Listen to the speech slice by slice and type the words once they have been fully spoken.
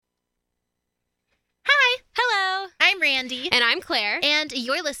Randy. And I'm Claire. And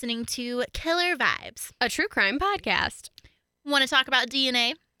you're listening to Killer Vibes, a true crime podcast. Want to talk about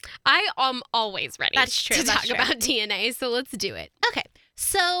DNA? I am always ready to talk about DNA, so let's do it. Okay,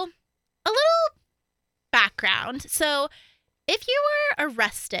 so a little background. So if you were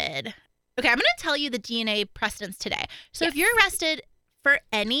arrested, okay, I'm going to tell you the DNA precedents today. So if you're arrested for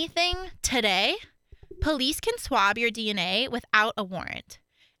anything today, police can swab your DNA without a warrant.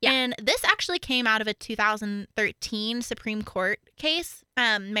 Yeah. And this actually came out of a 2013 Supreme Court case,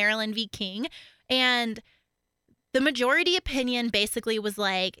 Maryland v. King. And the majority opinion basically was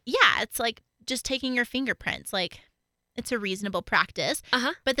like, yeah, it's like just taking your fingerprints. Like, it's a reasonable practice.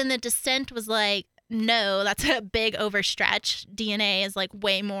 But then the dissent was like, no, that's a big overstretch. DNA is like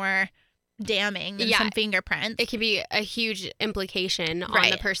way more damning than some fingerprints. It could be a huge implication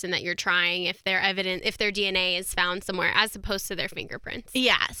on the person that you're trying if their DNA is found somewhere as opposed to their fingerprints.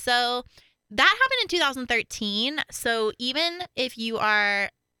 Yeah. So that happened in 2013. So even if you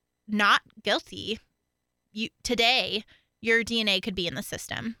are not guilty, today your DNA could be in the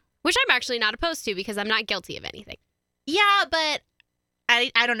system. Which I'm actually not opposed to because I'm not guilty of anything. Yeah, but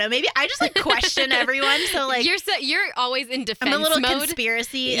I don't know. Maybe I just like question everyone. So like you're always in defense mode. I'm a little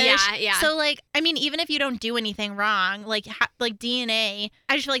conspiracy-ish. Yeah. So like, I mean, even if you don't do anything wrong, like DNA,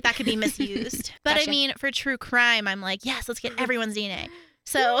 I just feel like that could be misused. But Gotcha. I mean, for true crime, I'm like, yes, let's get everyone's DNA.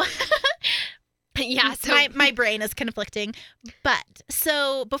 So yeah. So my brain is conflicting. But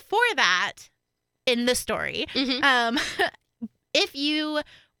so before that, in the story, if you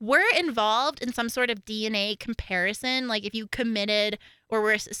were involved in some sort of DNA comparison, like if you committed or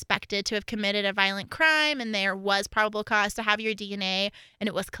were suspected to have committed a violent crime and there was probable cause to have your DNA and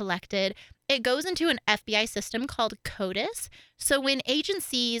it was collected, it goes into an FBI system called CODIS. So when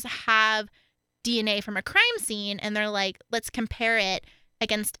agencies have DNA from a crime scene and they're like, let's compare it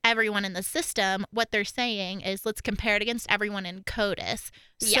against everyone in the system, what they're saying is let's compare it against everyone in CODIS.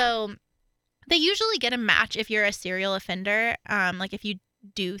 Yeah. So they usually get a match if you're a serial offender, like if you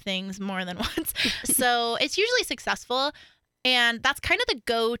do things more than once. So it's usually successful. And that's kind of the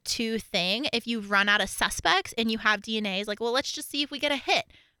go-to thing if you run out of suspects and you have DNA. It's like, well, let's just see if we get a hit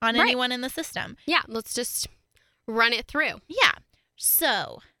on anyone in the system. Yeah, let's just run it through. Yeah.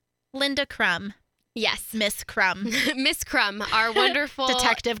 So, Linda Crum. Yes. Miss Crum. Miss Crum, our wonderful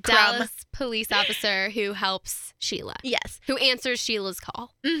Detective Crum. Dallas police officer who helps Sheila. Yes. Who answers Sheila's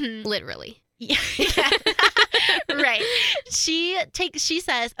call. Mm-hmm. Literally. Yeah. Right. She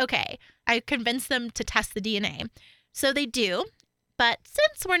says, okay, I convinced them to test the DNA. So they do. But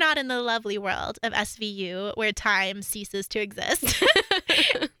since we're not in the lovely world of SVU where time ceases to exist,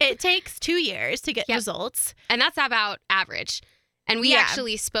 it takes 2 years to get results. And that's about average. And we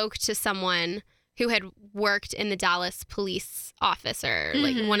actually spoke to someone who had worked in the Dallas police office or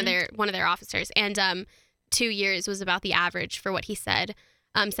like one of their officers. And 2 years was about the average for what he said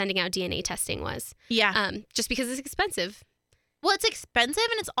sending out DNA testing was. Yeah. Just because it's expensive. Well, it's expensive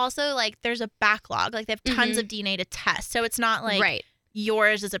and it's also like there's a backlog. Like they have tons of DNA to test. So it's not like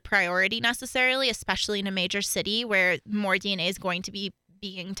yours is a priority necessarily, especially in a major city where more DNA is going to be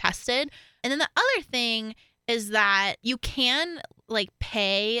being tested. And then the other thing is that you can like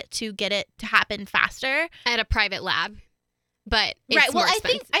pay to get it to happen faster at a private lab. But it's more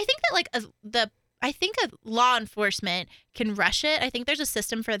expensive. I think that like I think a law enforcement can rush it. I think there's a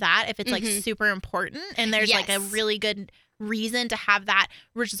system for that if it's like super important and there's like a really good reason to have that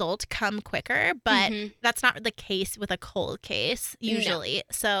result come quicker. But that's not the case with a cold case usually.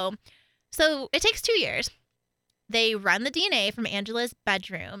 No. So it takes 2 years. They run the DNA from Angela's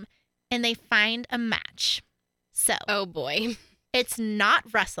bedroom and they find a match. So. Oh boy. It's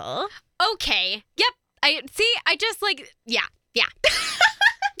not Russell. Okay. Yep. I just like, yeah.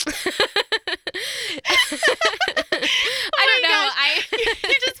 I don't know.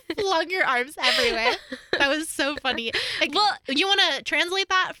 You just flung your arms everywhere. That was so funny. Like, well, you want to translate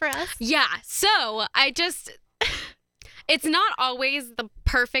that for us? Yeah. So it's not always the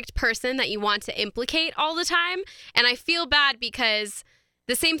perfect person that you want to implicate all the time. And I feel bad because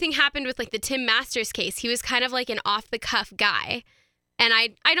the same thing happened with like the Tim Masters case. He was kind of like an off the cuff guy. And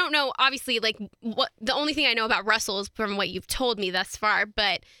I don't know, obviously, like what the only thing I know about Russell is from what you've told me thus far,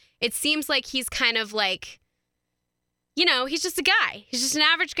 but it seems like he's kind of like, you know, he's just a guy. He's just an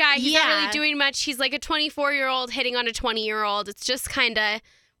average guy. He's not really doing much. He's like a 24-year-old hitting on a 20-year-old. It's just kind of,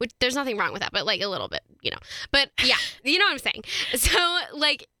 which there's nothing wrong with that, but like a little bit, you know. But yeah, you know what I'm saying. So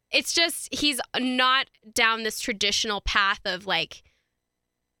like, it's just, he's not down this traditional path of like,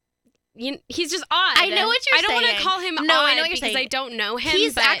 he's just odd. I know what you're saying. I don't want to call him odd I know what you're because saying. I don't know him.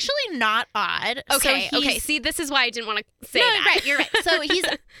 He's but actually not odd. Okay, so okay. See, this is why I didn't want to say that. Right, you're right. So he's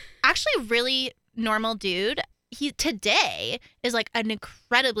actually a really normal dude. he today is like an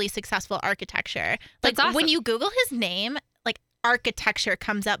incredibly successful architecture. Like That's awesome. when you Google his name, like architecture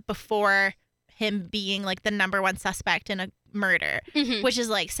comes up before him being like the number one suspect in a murder, Mhm. which is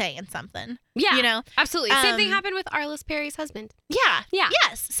like saying something. Yeah, You know? absolutely. Same thing Um, happened with Arliss Perry's husband. Yeah. Yeah.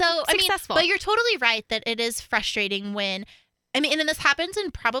 Yes. So I mean, Successful. but you're totally right that it is frustrating when, I mean, and this happens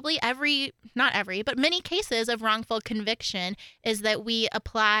in probably not every, but many cases of wrongful conviction, is that we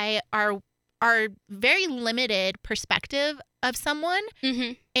apply our very limited perspective of someone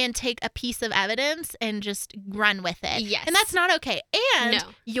Mm-hmm. and take a piece of evidence and just run with it. Yes. And that's not okay. And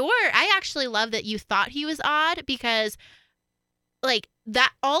No. I actually love that you thought he was odd, because like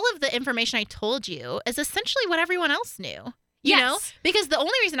that, all of the information I told you is essentially what everyone else knew. You know? Yes. Because the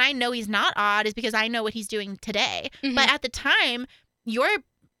only reason I know he's not odd is because I know what he's doing today. Mhm. But at the time,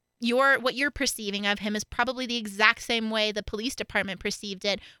 what you're perceiving of him is probably the exact same way the police department perceived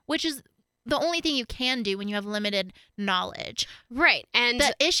it, which is the only thing you can do when you have limited knowledge. Right. And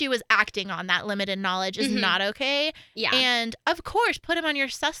The issue is acting on that limited knowledge is Mhm. not okay. yeah. And of course, put him on your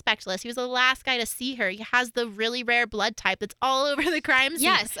suspect list. He was the last guy to see her. He has the really rare blood type that's all over the crime scene.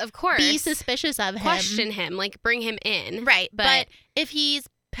 yes, of course. Be suspicious of him. Question him, like bring him in. Right. But- But if he's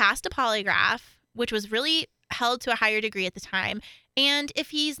passed a polygraph, which was really held to a higher degree at the time, and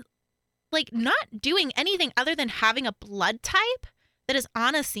if he's like not doing anything other than having a blood type that is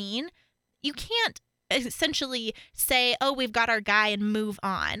on a scene, you can't essentially say, "Oh, we've got our guy," and move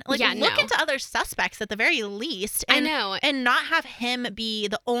on. Like, Yeah, look no. into other suspects at the very least. I And, know. and not have him be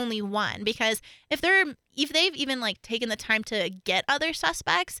the only one, because if they've even like taken the time to get other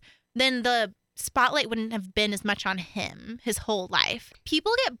suspects, then the spotlight wouldn't have been as much on him his whole life.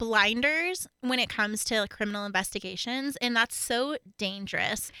 People get blinders when it comes to criminal investigations, and that's so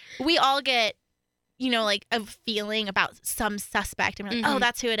dangerous. We all get, like a feeling about some suspect, and we're like, oh, Mhm.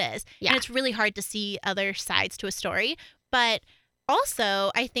 that's who it is. Yeah. And it's really hard to see other sides to a story. But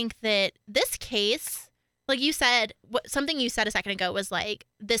also, I think that this case, like you said, something you said a second ago was like,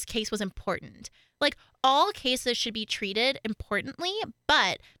 this case was important. Like, all cases should be treated importantly,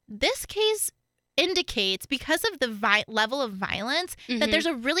 but this case indicates, because of the level of violence, that Mhm. there's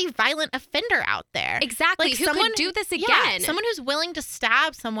a really violent offender out there. Exactly. Like Who someone could do this again? Yeah, someone who's willing to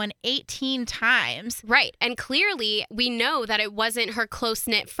stab someone 18 times. Right. And clearly, we know that it wasn't her close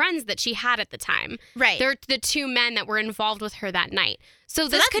knit friends that she had at the time. Right. They're the two men that were involved with her that night. So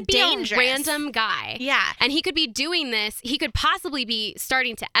this that's could be dangerous. a random guy. Yeah. And he could be doing this. He could possibly be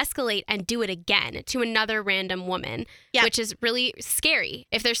starting to escalate and do it again to another random woman, Yeah. which is really scary.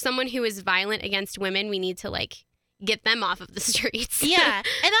 If there's someone who is violent against women, we need to get them off of the streets. Yeah.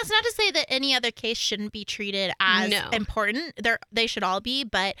 And that's not to say that any other case shouldn't be treated as No. important. They should all be,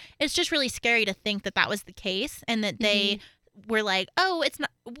 but it's just really scary to think that that was the case, and that they were like, "Oh, it's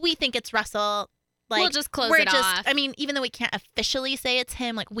not, we think it's Russell." Like, We'll just close we're it off. I mean, even though we can't officially say it's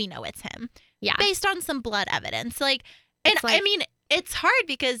him, like, we know it's him. Yeah. Based on some blood evidence. Like, and It's like- I mean, it's hard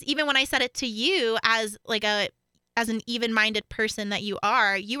because even when I said it to you as an even-minded person that you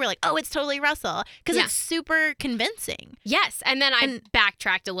are, you were like, "Oh, it's totally Russell," because Yeah. it's super convincing. Yes. And then I And-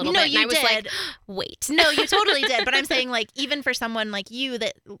 backtracked a little No, bit and you I was like, did. wait. No, you totally did. But I'm saying, like, even for someone like you,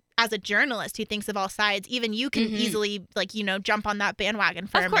 that as a journalist who thinks of all sides, even you can Mhm. easily, jump on that bandwagon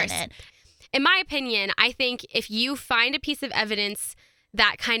for Of a course. minute. In my opinion, I think if you find a piece of evidence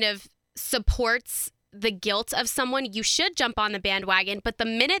that kind of supports the guilt of someone, you should jump on the bandwagon. But the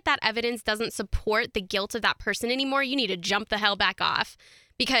minute that evidence doesn't support the guilt of that person anymore, you need to jump the hell back off.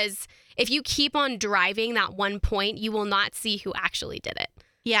 Because if you keep on driving that one point, you will not see who actually did it.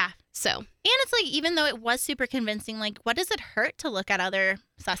 Yeah. So, And it's like, even though it was super convincing, like, what does it hurt to look at other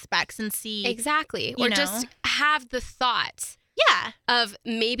suspects and see? exactly. You Or know. just have the thought Yeah. of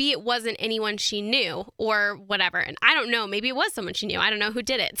maybe it wasn't anyone she knew or whatever. And I don't know. Maybe it was someone she knew. I don't know who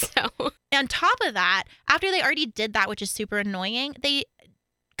did it. So, On top of that, after they already did that, which is super annoying, they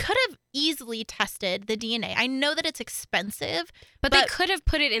could have easily tested the DNA. I know that it's expensive. but they could have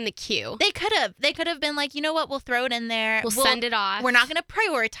put it in the queue. They could have. They could have been like, you know what? We'll throw it in there. We'll send it off. We're not going to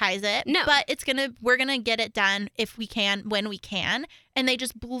prioritize it. No. But we're going to get it done if we can, when we can. And they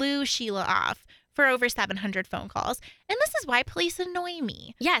just blew Sheila off for over 700 phone calls. And this is why police annoy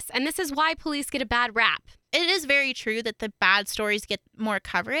me. Yes, and this is why police get a bad rap. It is very true that the bad stories get more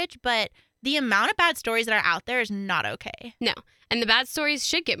coverage, but the amount of bad stories that are out there is not okay. No. And the bad stories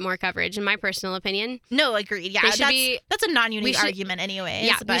should get more coverage, in my personal opinion. No, agreed. Yeah, They should that's a we non-unique should- argument anyways.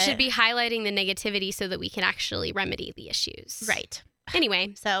 Yeah, but, we should be highlighting the negativity so that we can actually remedy the issues. Right.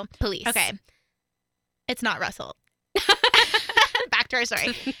 Anyway, So, police. okay. It's not Russell. Back to our story.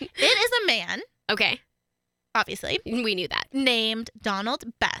 It is a man, Okay. obviously, We knew that. named Donald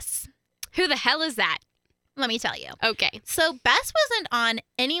Bess. Who the hell is that? Let me tell you. Okay. So Bess wasn't on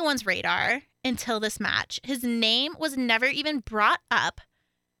anyone's radar until this match. His name was never even brought up,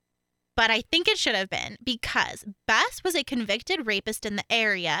 but I think it should have been because Bess was a convicted rapist in the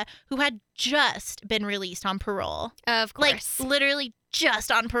area who had just been released on parole. Of course. Like, literally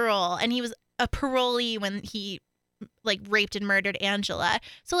just on parole. And he was a parolee when he like raped and murdered Angela.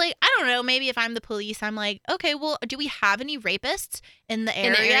 So like, I don't know, maybe if I'm the police, I'm like, okay, well, do we have any rapists in the area?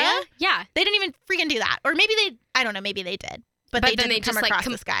 In the area? Yeah. They didn't even freaking do that. Or maybe I don't know, maybe they did. But they then didn't come just, across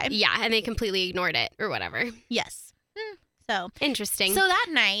this guy. Yeah, and they completely ignored it or whatever. Yes. So interesting. So that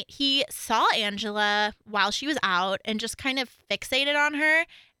night, he saw Angela while she was out and just kind of fixated on her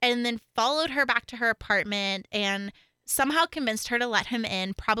and then followed her back to her apartment and somehow convinced her to let him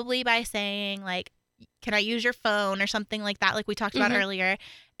in, probably by saying like, can I use your phone or something like that, like we talked about earlier.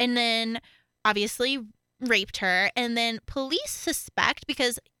 And then obviously raped her. And then police suspect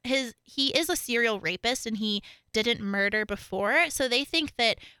because he is a serial rapist and he didn't murder before. So they think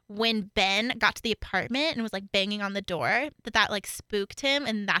that when Ben got to the apartment and was like banging on the door, that like spooked him.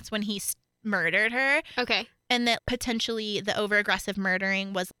 And that's when he murdered her. Okay. And that potentially the over-aggressive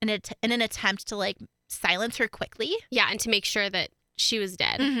murdering was in an attempt to like silence her quickly. Yeah, and to make sure that she was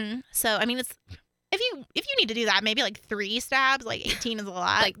dead. Mm-hmm. So, I mean, it's if you need to do that, maybe like 3 stabs, like 18 is a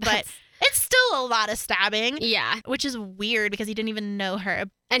lot. Like, but it's still a lot of stabbing. Yeah. Which is weird because he didn't even know her.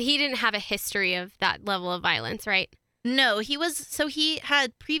 And he didn't have a history of that level of violence, right? No, he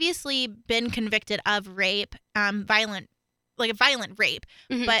had previously been convicted of rape, violent rape,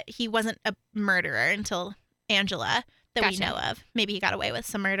 but he wasn't a murderer until Angela that we know of. Maybe he got away with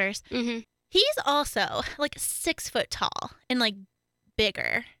some murders. Mm-hmm. He's also like 6 foot tall and like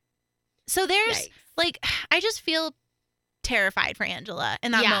bigger. So there's like, I just feel terrified for Angela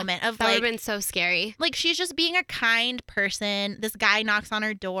in that moment of that like, would have been so scary. Like she's just being a kind person. This guy knocks on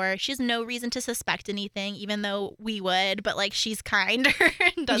her door. She has no reason to suspect anything, even though we would, but like she's kinder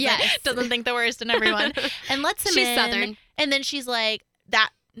and doesn't think the worst in everyone and lets him in. She's Southern. And then she's like,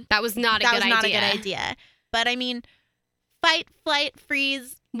 that was not a good idea. But I mean, fight, flight,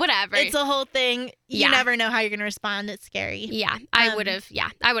 freeze. Whatever. It's a whole thing. You never know how you're going to respond. It's scary. Yeah. I would have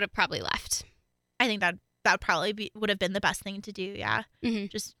probably left. I think that probably would have been the best thing to do. Yeah. Mm-hmm.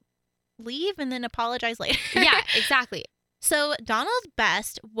 Just leave and then apologize later. Yeah, exactly. So Donald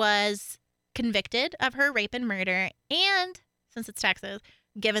Best was convicted of her rape and murder and, since it's Texas,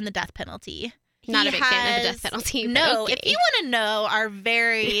 given the death penalty. Not a big fan of the death penalty. No. Okay. If you want to know our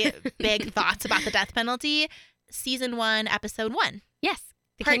very big thoughts about the death penalty, season 1, episode 1. Yes.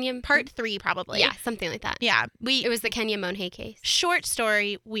 Part 3, probably. Yeah, something like that. Yeah. It was the Kenya Monhay case. Short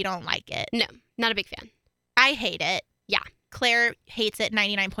story, we don't like it. No, not a big fan. I hate it. Yeah. Claire hates it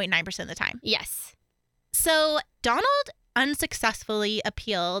 99.9% of the time. Yes. So Donald unsuccessfully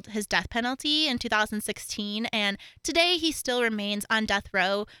appealed his death penalty in 2016, and today he still remains on death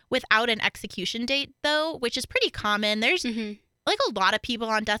row without an execution date, though, which is pretty common. There's like a lot of people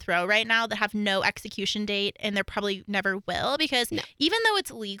on death row right now that have no execution date, and there probably never will because even though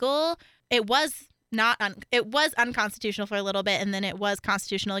it's legal, it was unconstitutional for a little bit, and then it was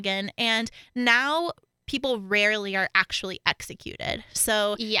constitutional again, and now people rarely are actually executed.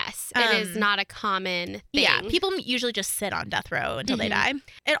 So yes, it is not a common thing. Yeah, people usually just sit on death row until they die.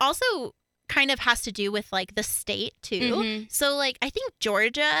 It also kind of has to do with like the state too. So like I think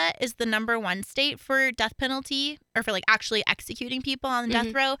Georgia is the #1 state for death penalty or for like actually executing people on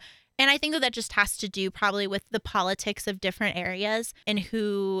death row. And I think that just has to do probably with the politics of different areas and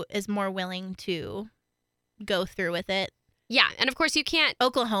who is more willing to go through with it. Yeah, and of course you can't.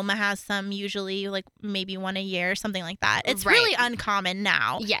 Oklahoma has some, usually like maybe 1 a year, something like that. It's really uncommon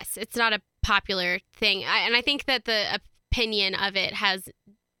now. Yes, it's not a popular thing. And I think that the opinion of it has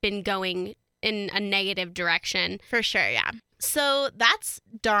been going in a negative direction. For sure, yeah. So that's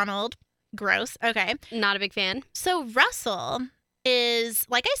Donald. Gross. Okay. Not a big fan. So Russell is,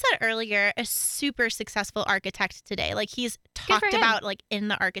 like I said earlier, a super successful architect today. Like he's talked about like in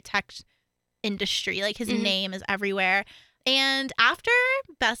the architect industry. Like his name is everywhere. And after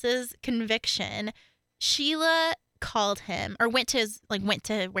Bess's conviction, Sheila called him or went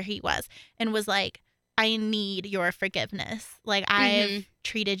to where he was and was like, I need your forgiveness. Like I've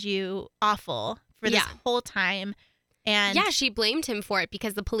treated you awful for this whole time. And yeah, she blamed him for it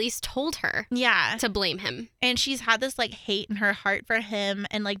because the police told her to blame him. And she's had this like hate in her heart for him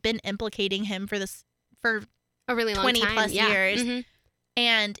and like been implicating him for a really long 20 time. plus years.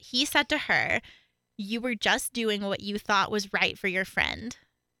 And he said to her, you were just doing what you thought was right for your friend.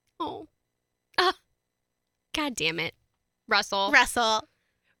 Oh. God damn it. Russell,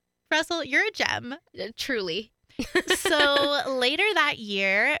 you're a gem. Truly. So later that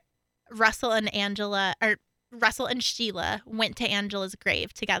year, Russell and Sheila went to Angela's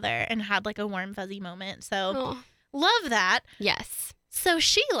grave together and had like a warm, fuzzy moment. So love that. Yes. So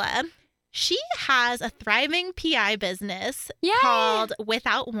Sheila, she has a thriving PI business Yay. called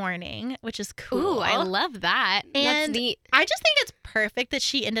Without Warning, which is cool. Ooh, I love that. That's And neat. I just think it's perfect that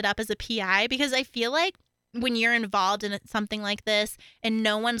she ended up as a PI because I feel like when you're involved in something like this and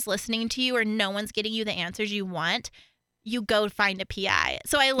no one's listening to you or no one's getting you the answers you want, you go find a PI.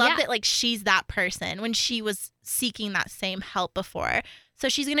 So I love that like she's that person when she was seeking that same help before. So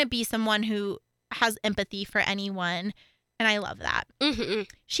she's going to be someone who has empathy for anyone. And I love that. Mm-hmm.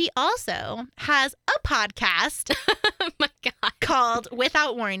 She also has a podcast Oh my God. called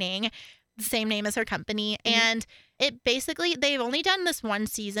Without Warning, the same name as her company. Mm-hmm. And it basically, they've only done this one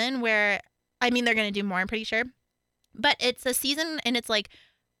season where, I mean, they're going to do more, I'm pretty sure. But it's a season and it's like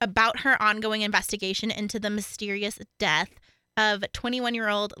about her ongoing investigation into the mysterious death of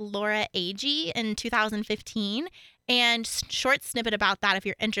 21-year-old Laura Agee in 2015. And short snippet about that, if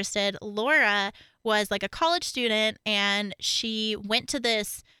you're interested, Laura was like a college student and she went to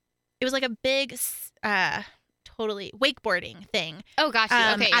this, it was like a big, totally wakeboarding thing. Oh,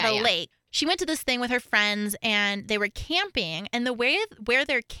 gotcha. Okay. At a lake. She went to this thing with her friends and they were camping. And the way where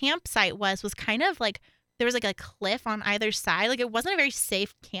their campsite was kind of like, there was like a cliff on either side. Like it wasn't a very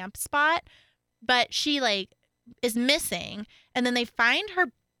safe camp spot, but she like is missing. And then they find her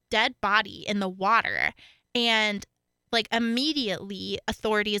dead body in the water. And like immediately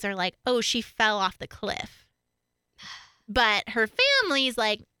authorities are like, oh, she fell off the cliff. But her family's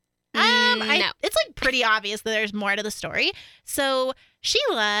like, no. It's like pretty obvious that there's more to the story. So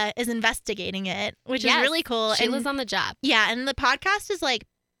Sheila is investigating it, which is really cool. Sheila's on the job. Yeah. And the podcast is like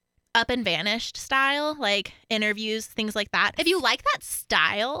Up and Vanished style, like interviews, things like that. If you like that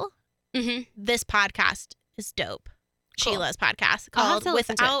style, this podcast is dope. Cool. Sheila's podcast called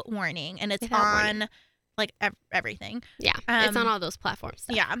Without Warning. And it's on like everything. Yeah. It's on all those platforms.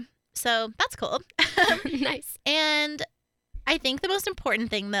 So. Yeah. So that's cool. Nice. And I think the most important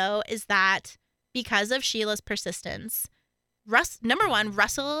thing, though, is that because of Sheila's persistence, number one,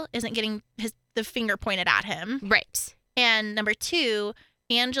 Russell isn't getting the finger pointed at him. Right. And number two,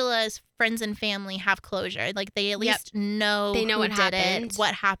 Angela's friends and family have closure. Like they at least know they know who what did happened. it,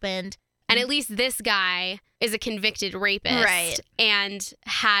 what happened. And at least this guy is a convicted rapist. Right. And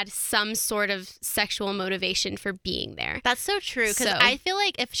had some sort of sexual motivation for being there. That's so true. Because So- I feel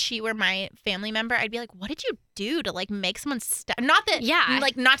like if she were my family member, I'd be like, what did you do to like make someone stab? Not that,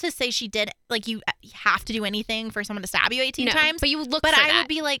 like not to say she did, like you have to do anything for someone to stab you 18 times. But you would look But for I that. would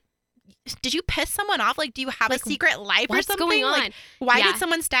be like, did you piss someone off? Like, do you have a secret life or What's something? going on? Like, why Yeah. did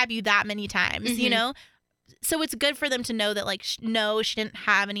someone stab you that many times? You Mhm. know? So it's good for them to know that, like, no, she didn't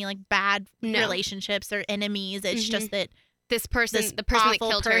have any, like, bad No. relationships or enemies. It's just that this person, this the person that awful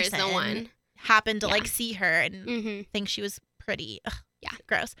killed her, is the person one. happened to, Yeah. like, see her and Mm-hmm. think she was pretty. Ugh, Yeah.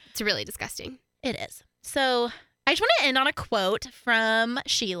 Gross. It's really disgusting. It is. So I just want to end on a quote from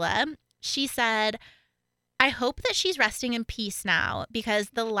Sheila. She said, I hope that she's resting in peace now because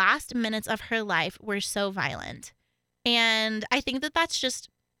the last minutes of her life were so violent. And I think that that's just,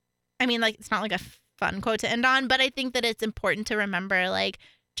 I mean, like, it's not like a fun quote to end on, but I think that it's important to remember, like,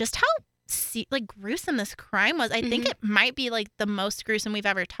 just how gruesome this crime was. I think it might be like the most gruesome we've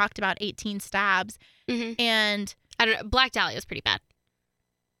ever talked about, 18 stabs. Mm-hmm. And I don't know. Black Dahlia was pretty bad.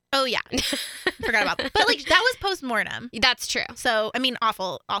 oh yeah, forgot about that. But like that was post-mortem. That's true. So, I mean,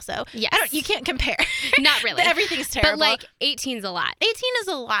 awful also. Yes. You can't compare. Not really. Everything's terrible. But like 18's a lot. 18 is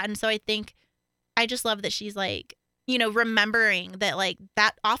a lot. And so I just love that she's like, you know, remembering that like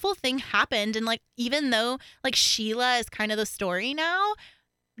that awful thing happened. And like, even though like Sheila is kind of the story now,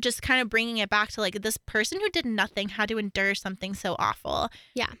 just kind of bringing it back to like this person who did nothing had to endure something so awful.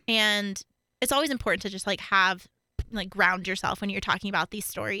 Yeah. And it's always important to just like ground yourself when you're talking about these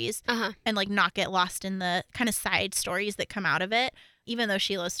stories and like not get lost in the kind of side stories that come out of it. Even though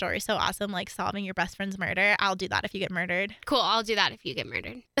Sheila's story is so awesome, like solving your best friend's murder, I'll do that if you get murdered. Cool. I'll do that if you get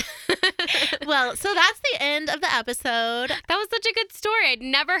murdered. Well, so that's the end of the episode. That was such a good story. I'd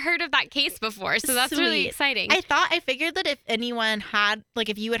never heard of that case before, so that's really Sweet. exciting. I figured that if anyone had, like,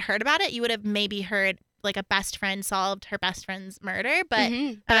 if you had heard about it, you would have maybe heard like a best friend solved her best friend's murder, but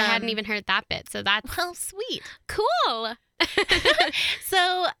But I hadn't even heard that bit, so that's well, sweet. cool.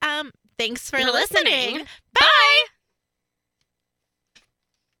 So, thanks for listening. Bye.